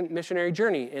his second missionary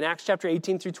journey. In Acts chapter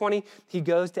 18 through 20, he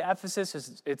goes to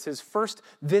Ephesus. It's his first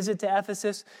visit to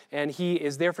Ephesus. And he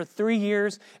is there for 3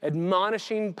 years,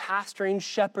 admonishing, pastoring,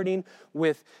 shepherding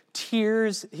with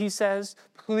tears, he says,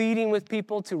 pleading with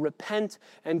people to repent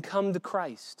and come to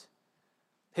Christ.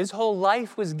 His whole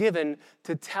life was given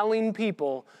to telling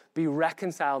people, be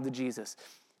reconciled to Jesus.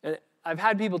 And I've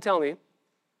had people tell me,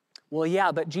 well,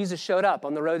 yeah, but Jesus showed up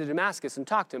on the road to Damascus and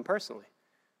talked to him personally.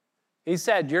 He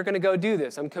said, you're going to go do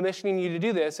this. I'm commissioning you to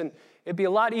do this. And it'd be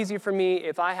a lot easier for me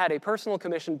if I had a personal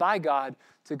commission by God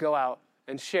to go out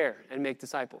and share and make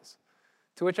disciples.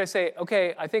 To which I say,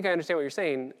 okay, I think I understand what you're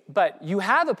saying, but you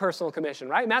have a personal commission,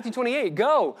 right? Matthew 28,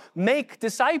 go, make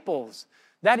disciples.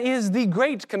 That is the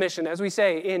Great Commission, as we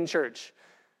say in church.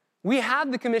 We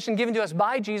have the commission given to us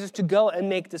by Jesus to go and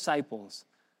make disciples.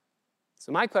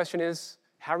 So my question is,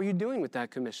 how are you doing with that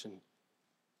commission?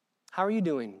 How are you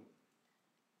doing?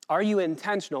 Are you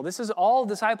intentional? This is all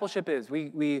discipleship is.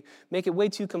 We make it way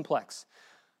too complex.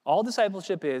 All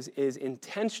discipleship is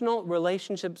intentional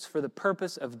relationships for the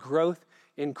purpose of growth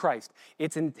in Christ.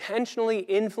 It's intentionally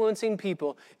influencing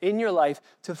people in your life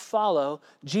to follow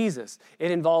Jesus.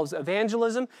 It involves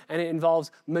evangelism and it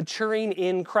involves maturing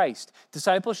in Christ.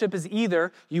 Discipleship is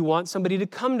either you want somebody to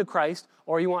come to Christ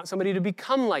or you want somebody to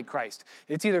become like Christ.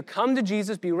 It's either come to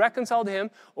Jesus, be reconciled to him,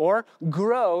 or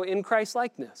grow in Christ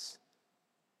likeness.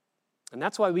 And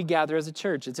that's why we gather as a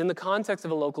church. It's in the context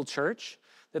of a local church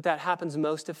that happens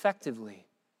most effectively.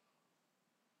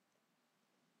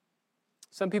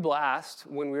 Some people asked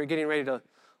when we were getting ready to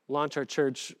launch our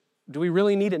church, do we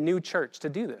really need a new church to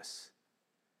do this?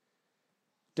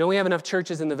 Don't we have enough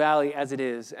churches in the valley as it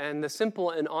is? And the simple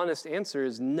and honest answer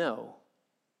is no.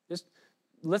 Just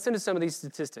listen to some of these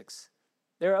statistics.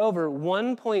 There are over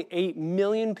 1.8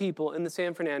 million people in the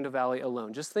San Fernando Valley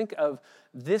alone. Just think of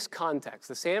this context.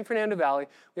 The San Fernando Valley,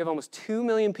 we have almost 2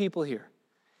 million people here.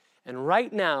 And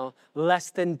right now,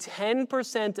 less than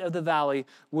 10% of the valley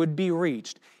would be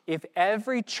reached if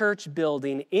every church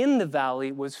building in the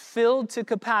valley was filled to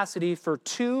capacity for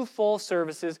 2 full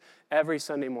services every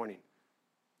Sunday morning.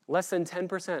 Less than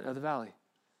 10% of the valley.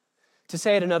 To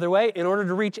say it another way, in order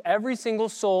to reach every single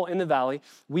soul in the valley,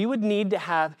 we would need to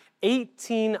have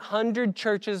 1,800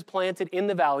 churches planted in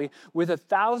the valley with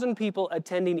 1,000 people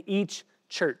attending each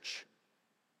church.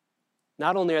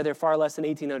 Not only are there far less than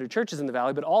 1,800 churches in the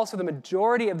valley, but also the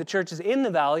majority of the churches in the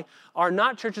valley are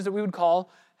not churches that we would call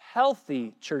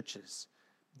healthy churches.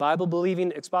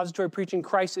 Bible-believing, expository preaching,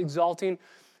 Christ-exalting,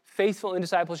 faithful in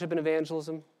discipleship and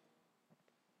evangelism.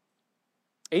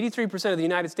 83% of the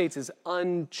United States is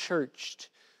unchurched.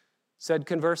 Said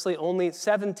conversely, only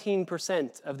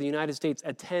 17% of the United States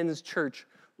attends church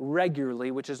regularly,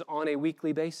 which is on a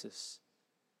weekly basis.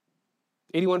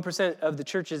 81% of the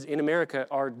churches in America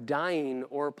are dying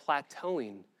or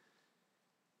plateauing.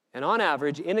 And on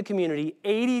average, in a community,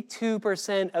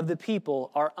 82% of the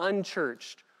people are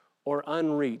unchurched or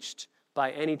unreached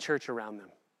by any church around them.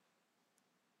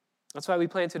 That's why we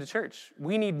planted a church.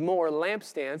 We need more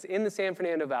lampstands in the San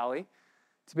Fernando Valley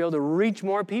to be able to reach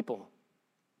more people.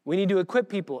 We need to equip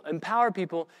people, empower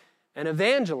people, and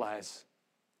evangelize.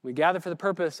 We gather for the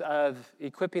purpose of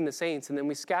equipping the saints, and then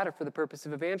we scatter for the purpose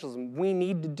of evangelism. We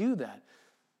need to do that.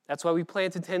 That's why we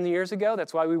planted 10 years ago.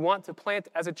 That's why we want to plant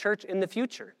as a church in the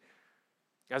future.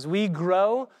 As we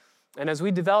grow and as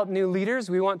we develop new leaders,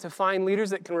 we want to find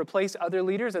leaders that can replace other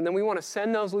leaders, and then we want to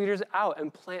send those leaders out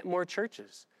and plant more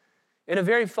churches. In a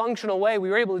very functional way, we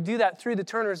were able to do that through the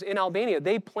Turners in Albania.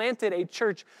 They planted a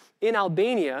church in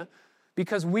Albania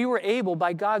because we were able,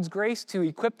 by God's grace, to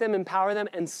equip them, empower them,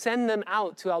 and send them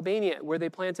out to Albania where they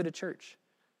planted a church.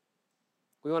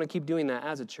 We want to keep doing that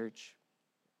as a church.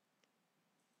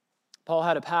 Paul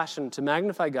had a passion to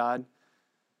magnify God,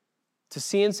 to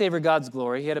see and savor God's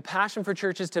glory. He had a passion for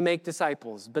churches to make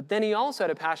disciples. But then he also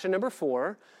had a passion, number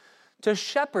 4, to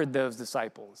shepherd those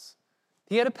disciples.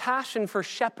 He had a passion for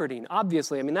shepherding,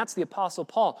 obviously. I mean, that's the Apostle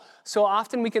Paul. So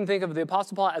often we can think of the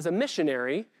Apostle Paul as a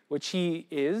missionary, which he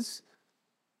is,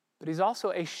 but he's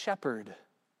also a shepherd.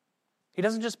 He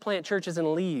doesn't just plant churches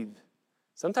and leave.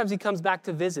 Sometimes he comes back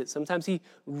to visit. Sometimes he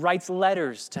writes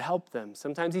letters to help them.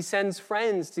 Sometimes he sends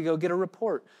friends to go get a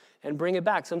report and bring it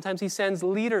back. Sometimes he sends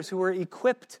leaders who are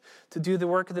equipped to do the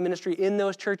work of the ministry in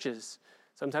those churches.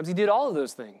 Sometimes he did all of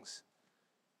those things.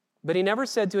 But he never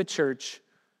said to a church,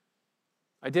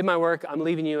 I did my work, I'm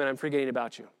leaving you, and I'm forgetting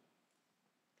about you.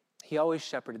 He always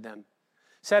shepherded them.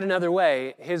 Said another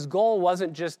way, his goal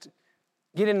wasn't just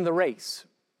get into the race,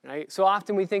 right? So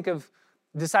often we think of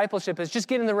discipleship as just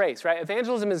get in the race, right?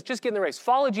 Evangelism is just get in the race.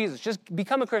 Follow Jesus, just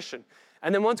become a Christian.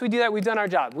 And then once we do that, we've done our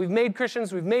job. We've made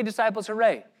Christians, we've made disciples,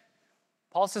 hooray.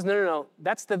 Paul says, no,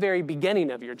 that's the very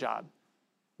beginning of your job.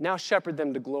 Now shepherd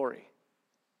them to glory.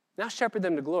 Now shepherd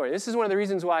them to glory. This is one of the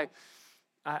reasons why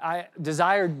I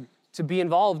desired to be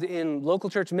involved in local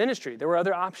church ministry. There were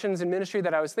other options in ministry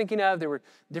that I was thinking of. There were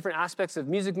different aspects of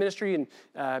music ministry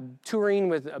and touring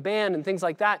with a band and things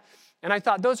like that. And I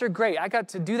thought, those are great. I got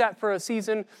to do that for a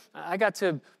season. I got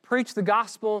to preach the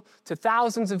gospel to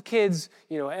thousands of kids,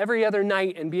 every other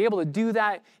night and be able to do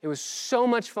that. It was so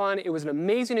much fun. It was an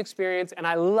amazing experience. And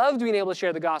I loved being able to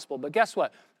share the gospel. But guess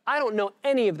what? I don't know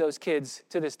any of those kids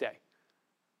to this day.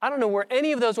 I don't know where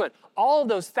any of those went. All of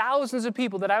those thousands of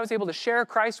people that I was able to share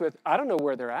Christ with, I don't know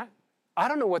where they're at. I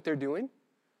don't know what they're doing.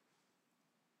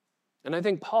 And I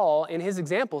think Paul, in his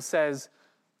example, says,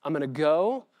 I'm going to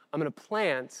go, I'm going to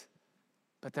plant,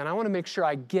 but then I want to make sure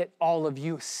I get all of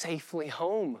you safely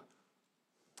home.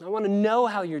 I want to know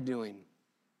how you're doing.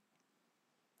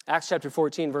 Acts chapter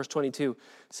 14, verse 22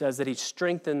 says that he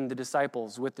strengthened the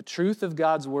disciples with the truth of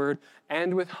God's word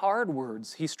and with hard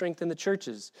words. He strengthened the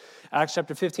churches. Acts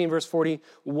chapter 15, verse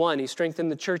 41, he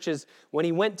strengthened the churches when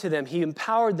he went to them. He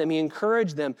empowered them. He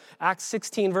encouraged them. Acts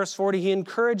 16, verse 40, he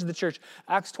encouraged the church.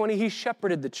 Acts 20, he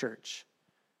shepherded the church.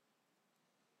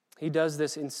 He does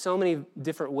this in so many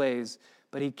different ways,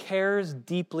 but he cares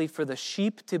deeply for the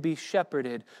sheep to be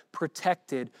shepherded,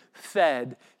 protected,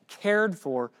 fed, cared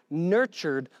for,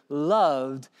 nurtured,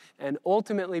 loved, and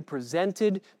ultimately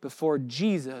presented before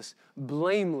Jesus,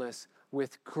 blameless,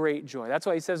 with great joy. That's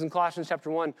why he says in Colossians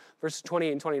chapter 1, verses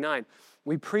 28 and 29,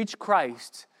 we preach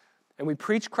Christ, and we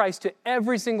preach Christ to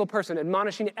every single person,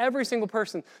 admonishing every single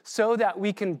person so that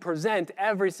we can present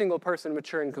every single person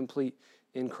mature and complete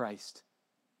in Christ.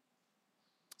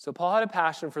 So Paul had a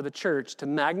passion for the church to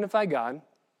magnify God,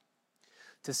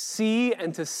 to see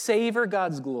and to savor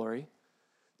God's glory,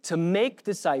 to make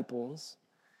disciples,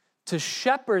 to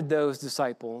shepherd those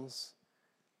disciples,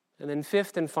 and then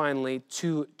fifth and finally,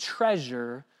 to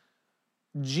treasure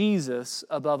Jesus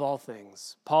above all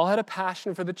things. Paul had a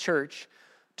passion for the church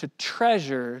to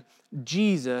treasure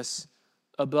Jesus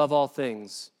above all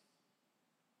things.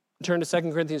 Turn to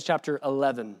 2 Corinthians chapter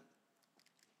 11.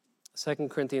 2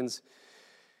 Corinthians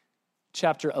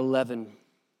chapter 11.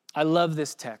 I love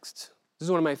this text. This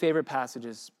is one of my favorite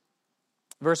passages.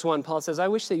 Verse 1, Paul says, I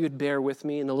wish that you would bear with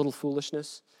me in a little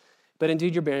foolishness, but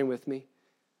indeed you're bearing with me.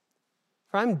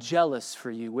 For I'm jealous for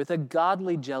you with a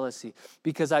godly jealousy,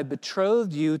 because I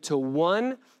betrothed you to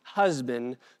one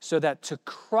husband, so that to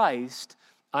Christ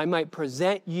I might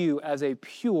present you as a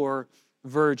pure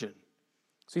virgin.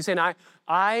 So he's saying,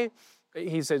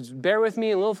 he says, bear with me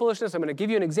in a little foolishness. I'm going to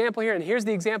give you an example here, and here's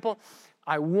the example.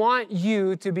 I want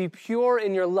you to be pure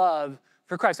in your love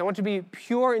for Christ. I want you to be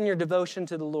pure in your devotion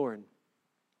to the Lord.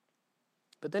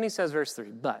 But then he says, verse 3,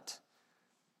 but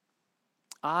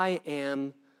I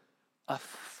am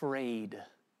afraid.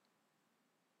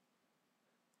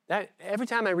 That every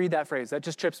time I read that phrase, that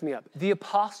just trips me up. The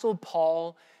Apostle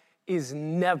Paul is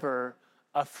never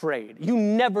afraid. You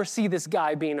never see this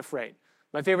guy being afraid.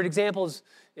 My favorite example is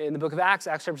in the book of Acts,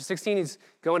 Acts chapter 16. He's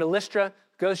going to Lystra,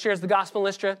 goes, shares the gospel in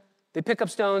Lystra. They pick up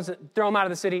stones, throw him out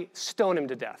of the city, stone him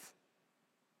to death.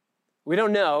 We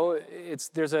don't know.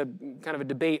 There's a kind of a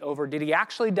debate over, did he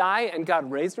actually die and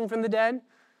God raised him from the dead?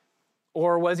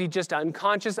 Or was he just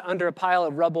unconscious under a pile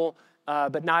of rubble,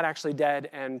 but not actually dead,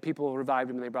 and people revived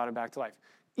him and they brought him back to life?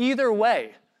 Either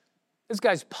way, this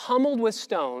guy's pummeled with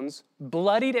stones,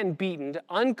 bloodied and beaten,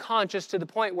 unconscious to the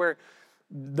point where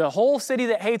the whole city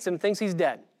that hates him thinks he's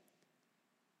dead.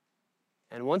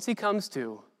 And once he comes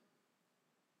to,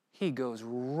 he goes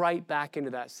right back into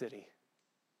that city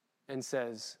and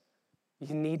says,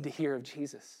 you need to hear of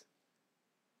Jesus.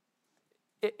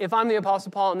 If I'm the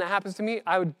Apostle Paul and that happens to me,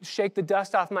 I would shake the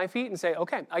dust off my feet and say,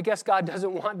 okay, I guess God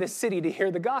doesn't want this city to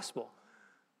hear the gospel.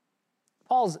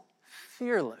 Paul's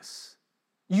fearless.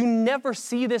 You never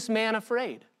see this man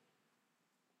afraid.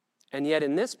 And yet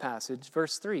in this passage,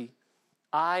 verse 3,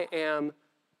 I am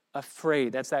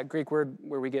afraid. That's that Greek word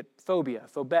where we get phobia,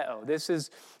 phobeo. This is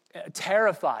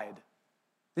terrified.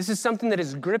 This is something that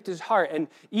has gripped his heart. And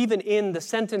even in the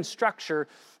sentence structure,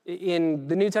 in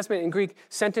the New Testament, in Greek,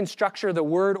 sentence structure, the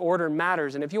word order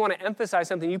matters. And if you want to emphasize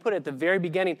something, you put it at the very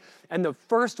beginning. And the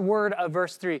first word of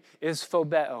verse 3 is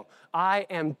phobeo. I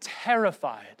am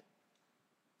terrified.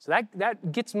 So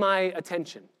that gets my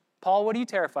attention. Paul, what are you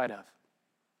terrified of?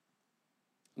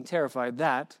 I'm terrified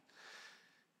that,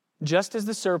 just as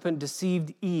the serpent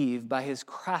deceived Eve by his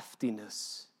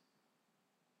craftiness,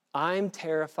 I'm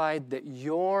terrified that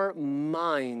your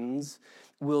minds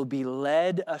will be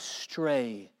led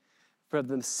astray from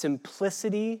the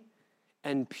simplicity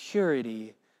and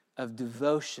purity of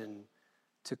devotion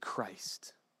to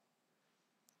Christ.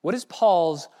 What is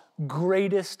Paul's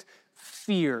greatest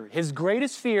fear? His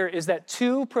greatest fear is that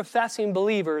to professing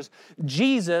believers,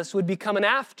 Jesus would become an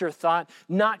afterthought,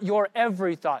 not your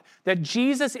every thought. That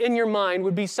Jesus in your mind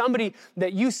would be somebody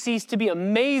that you cease to be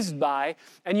amazed by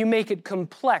and you make it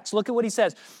complex. Look at what he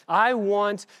says. I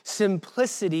want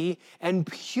simplicity and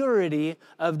purity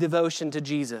of devotion to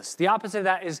Jesus. The opposite of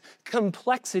that is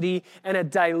complexity and a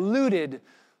diluted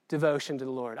devotion to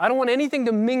the Lord. I don't want anything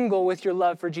to mingle with your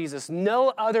love for Jesus.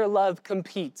 No other love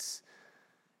competes.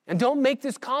 And don't make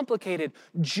this complicated.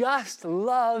 Just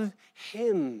love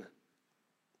him.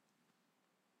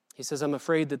 He says, I'm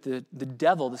afraid that the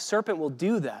devil, the serpent, will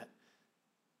do that.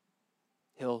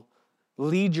 He'll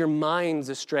lead your minds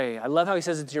astray. I love how he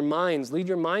says it's your minds. Lead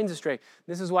your minds astray.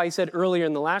 This is why he said earlier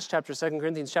in the last chapter, 2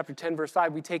 Corinthians chapter 10, verse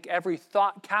 5, we take every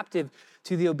thought captive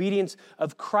to the obedience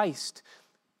of Christ.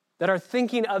 That our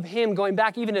thinking of him, going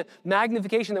back even to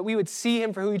magnification, that we would see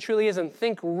him for who he truly is and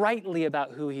think rightly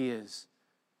about who he is.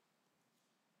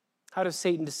 How does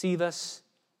Satan deceive us?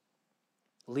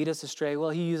 Lead us astray?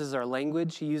 Well, he uses our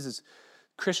language. He uses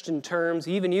Christian terms.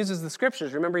 He even uses the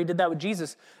scriptures. Remember, he did that with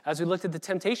Jesus as we looked at the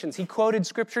temptations. He quoted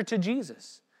scripture to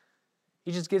Jesus.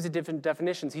 He just gives it different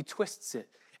definitions. He twists it.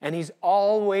 And he's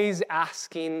always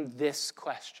asking this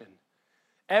question.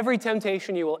 Every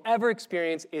temptation you will ever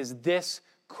experience is this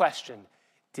question.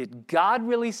 Did God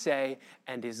really say,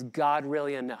 and is God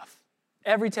really enough?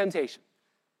 Every temptation.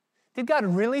 Did God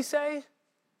really say?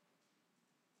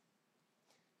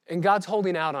 And God's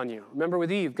holding out on you. Remember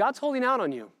with Eve, God's holding out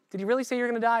on you. Did he really say you're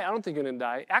going to die? I don't think you're going to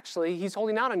die. Actually, he's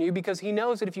holding out on you because he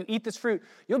knows that if you eat this fruit,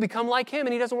 you'll become like him,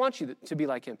 and he doesn't want you to be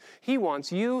like him. He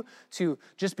wants you to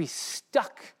just be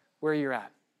stuck where you're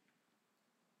at.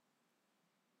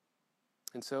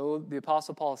 And so the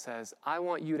Apostle Paul says, I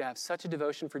want you to have such a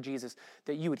devotion for Jesus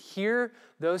that you would hear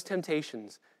those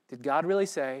temptations. Did God really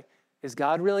say? Is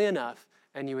God really enough?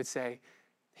 And you would say,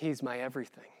 he's my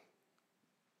everything.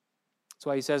 That's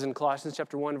why he says in Colossians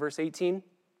chapter 1, verse 18,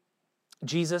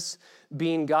 Jesus,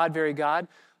 being God, very God,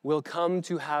 will come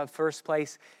to have first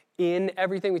place in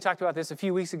everything. We talked about this a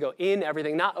few weeks ago. In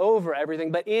everything, not over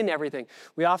everything, but in everything.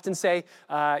 We often say,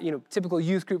 typical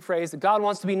youth group phrase, that God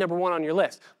wants to be number one on your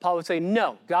list. Paul would say,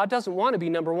 no, God doesn't want to be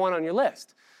number one on your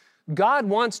list. God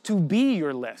wants to be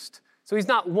your list. So he's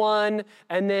not one,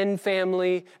 and then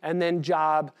family, and then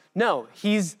job. No,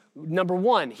 he's number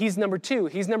one. He's number two.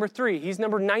 He's number three. He's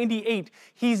number 98.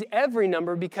 He's every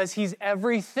number because he's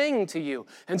everything to you.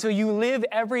 And so you live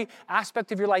every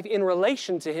aspect of your life in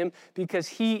relation to him because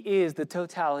he is the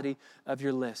totality of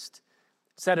your list.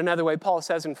 Said another way, Paul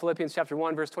says in Philippians chapter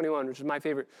 1, verse 21, which is my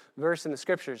favorite verse in the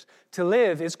scriptures, to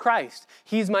live is Christ.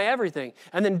 He's my everything.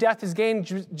 And then death is gain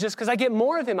just because I get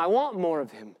more of him. I want more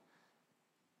of him.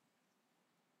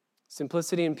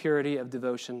 Simplicity and purity of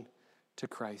devotion to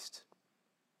Christ.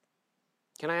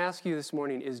 Can I ask you this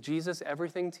morning, is Jesus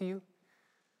everything to you?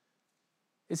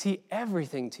 Is he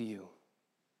everything to you?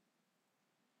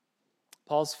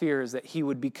 Paul's fear is that he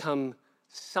would become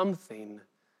something,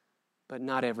 but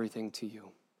not everything to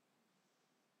you.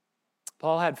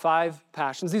 Paul had 5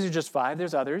 passions. These are just 5.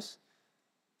 There's others.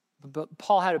 But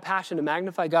Paul had a passion to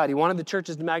magnify God. He wanted the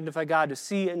churches to magnify God, to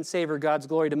see and savor God's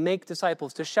glory, to make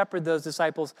disciples, to shepherd those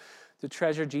disciples, to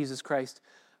treasure Jesus Christ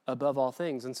above all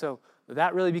things. And so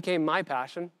that really became my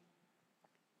passion,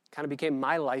 kind of became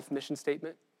my life mission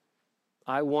statement.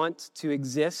 I want to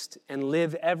exist and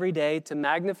live every day to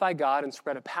magnify God and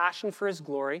spread a passion for his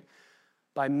glory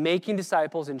by making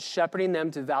disciples and shepherding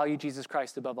them to value Jesus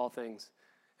Christ above all things.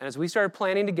 And as we started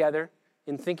planning together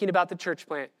and thinking about the church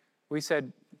plant, we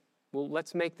said, well,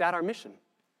 let's make that our mission.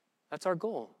 That's our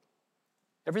goal.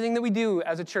 Everything that we do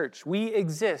as a church, we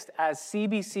exist as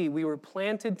CBC. We were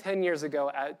planted 10 years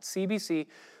ago at CBC.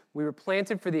 We were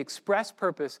planted for the express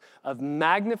purpose of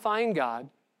magnifying God,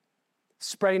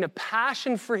 spreading a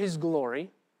passion for his glory,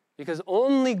 because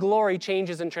only glory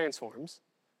changes and transforms.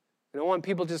 We don't want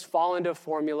people to just fall into a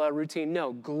formula, routine.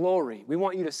 No, glory. We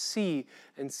want you to see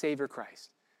and savor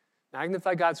Christ.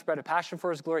 Magnify God, spread a passion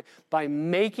for his glory by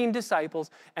making disciples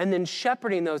and then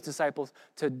shepherding those disciples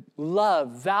to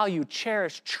love, value,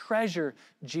 cherish, treasure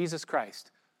Jesus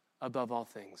Christ above all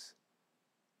things.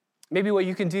 Maybe what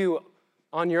you can do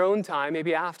on your own time,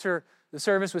 maybe after the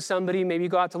service with somebody, maybe you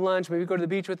go out to lunch, maybe you go to the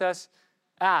beach with us,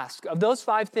 ask, of those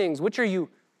 5 things, which are you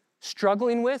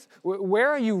struggling with? Where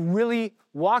are you really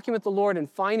walking with the Lord and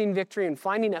finding victory and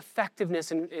finding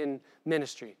effectiveness in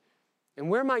ministry? And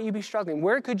where might you be struggling?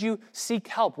 Where could you seek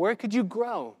help? Where could you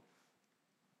grow?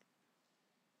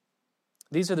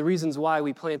 These are the reasons why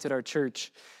we planted our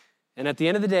church. And at the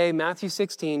end of the day, Matthew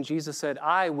 16, Jesus said,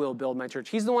 I will build my church.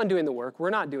 He's the one doing the work. We're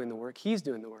not doing the work. He's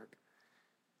doing the work.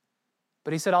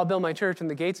 But he said, I'll build my church and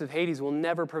the gates of Hades will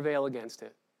never prevail against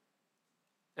it.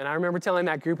 And I remember telling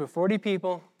that group of 40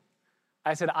 people,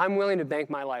 I said, I'm willing to bank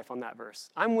my life on that verse.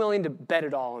 I'm willing to bet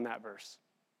it all on that verse.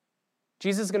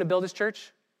 Jesus is going to build his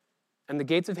church, and the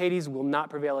gates of Hades will not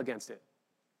prevail against it.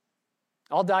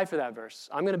 I'll die for that verse.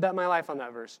 I'm going to bet my life on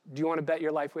that verse. Do you want to bet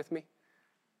your life with me?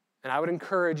 And I would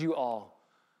encourage you all.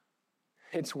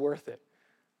 It's worth it.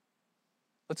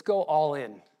 Let's go all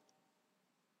in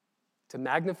to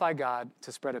magnify God,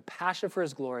 to spread a passion for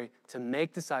his glory, to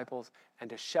make disciples, and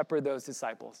to shepherd those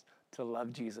disciples to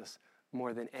love Jesus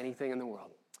more than anything in the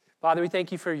world. Father, we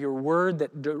thank you for your word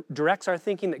that directs our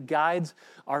thinking, that guides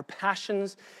our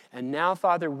passions. And now,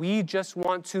 Father, we just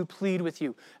want to plead with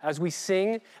you. As we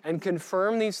sing and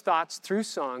confirm these thoughts through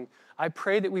song, I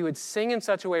pray that we would sing in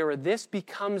such a way where this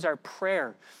becomes our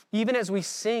prayer. Even as we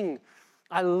sing,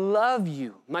 I love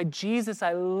you. My Jesus,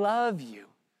 I love you.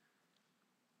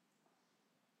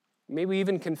 May we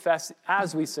even confess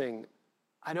as we sing,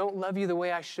 I don't love you the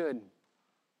way I should.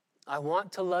 I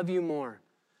want to love you more.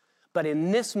 But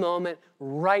in this moment,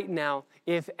 right now,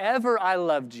 if ever I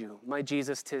loved you, my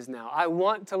Jesus, 'tis now. I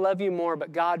want to love you more,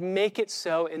 but God, make it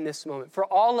so in this moment. For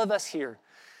all of us here,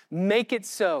 make it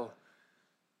so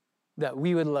that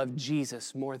we would love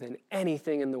Jesus more than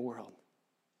anything in the world.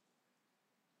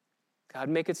 God,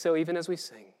 make it so even as we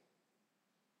sing.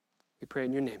 We pray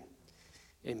in your name.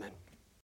 Amen.